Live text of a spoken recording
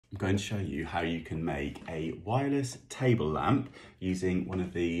I'm going to show you how you can make a wireless table lamp using one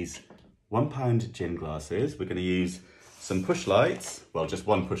of these £1 gin glasses. We're going to use some push lights, well, just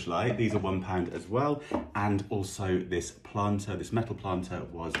one push light. These are £1 as well. And also this planter, this metal planter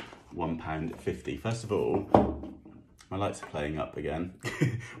was £1.50. First of all, my lights are playing up again.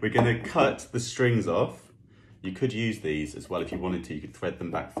 We're going to cut the strings off. You could use these as well if you wanted to. You could thread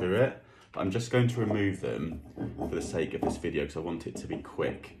them back through it. But I'm just going to remove them for the sake of this video because I want it to be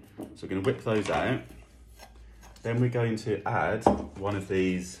quick. So we're going to whip those out. Then we're going to add one of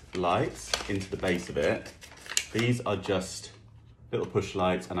these lights into the base of it. These are just little push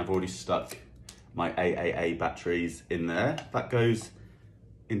lights and I've already stuck my AAA batteries in there. That goes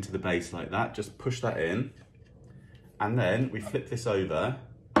into the base like that. Just push that in. And then we flip this over,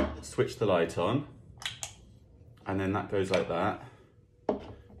 switch the light on, and then that goes like that.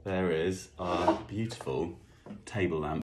 There is our beautiful table lamp.